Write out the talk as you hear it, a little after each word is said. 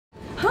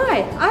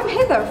Hi, I'm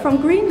Heather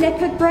from Green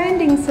Leopard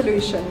Branding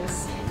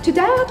Solutions.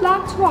 Today I'd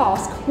like to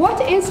ask,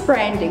 what is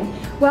branding?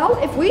 Well,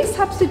 if we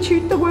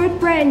substitute the word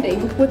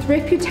branding with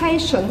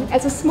reputation,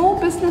 as a small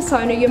business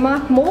owner you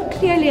might more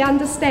clearly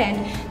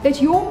understand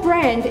that your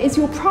brand is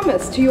your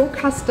promise to your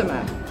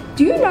customer.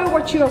 Do you know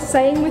what you are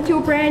saying with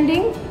your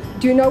branding?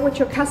 Do you know what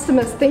your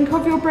customers think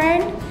of your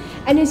brand?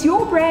 And is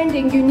your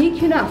branding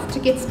unique enough to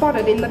get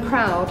spotted in the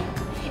crowd?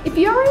 If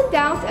you're in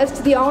doubt as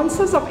to the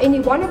answers of any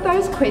one of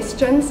those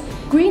questions,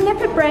 Green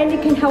Leopard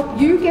Branding can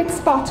help you get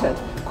spotted.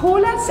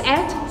 Call us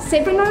at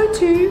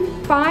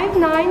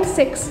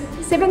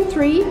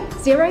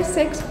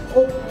 702-596-7306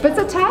 or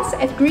visit us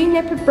at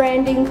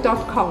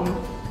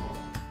greenleopardbranding.com.